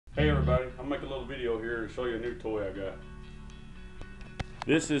Hey everybody, I'm making a little video here to show you a new toy I got.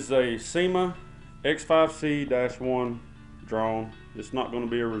 This is a syma x5c-1 drone. It's not going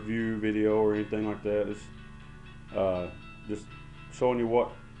to be a review video or anything like that. It's just showing you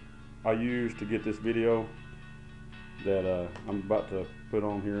what I used to get this video that I'm about to put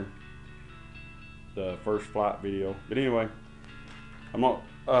on here, the first flight video. But anyway,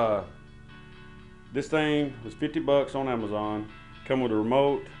 this thing was 50 bucks on Amazon. Come with a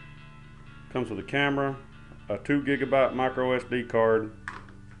remote, comes with a camera, a 2 gigabyte micro SD card.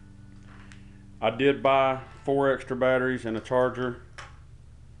 I did buy 4 extra batteries and a charger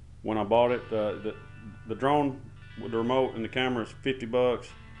when I bought it. The drone with the remote and the camera is 50 bucks.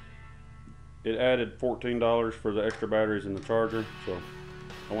 It added $14 for the extra batteries and the charger, so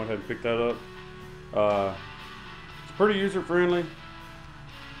I went ahead and picked that up. It's pretty user friendly.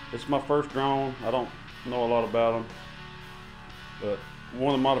 It's my first drone. I don't know a lot about them, but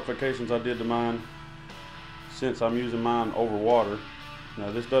one of the modifications I did to mine, since I'm using mine over water,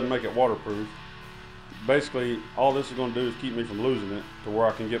 now this doesn't make it waterproof. Basically, all this is going to do is keep me from losing it to where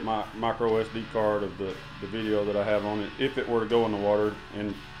I can get my micro SD card of the video that I have on it if it were to go in the water.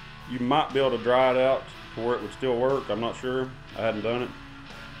 And you might be able to dry it out to where it would still work. I'm not sure. I hadn't done it.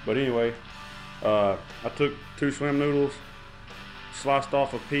 But anyway, I took 2 swim noodles, sliced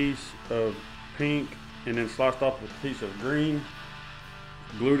off a piece of pink, and then sliced off a piece of green,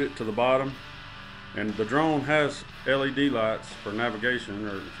 glued it to the bottom. And the drone has LED lights for navigation,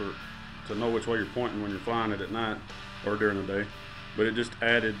 or to know which way you're pointing when you're flying it at night or during the day. But it just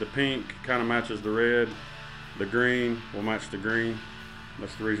added the pink, kind of matches the red. The green will match the green.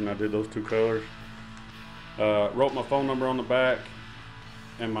 That's the reason I did those 2 colors. Wrote my phone number on the back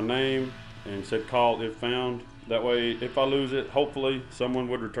and my name, and said call if found. That way, if I lose it, hopefully someone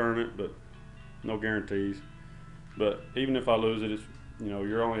would return it, but no guarantees. But even if I lose it, it's, you know,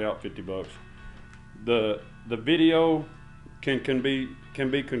 you're only out 50 bucks. The video can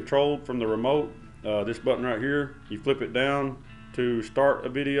be controlled from the remote. This button right here, you flip it down to start a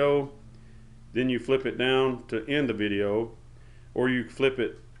video, then you flip it down to end the video, or you flip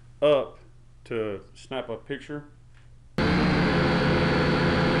it up to snap a picture.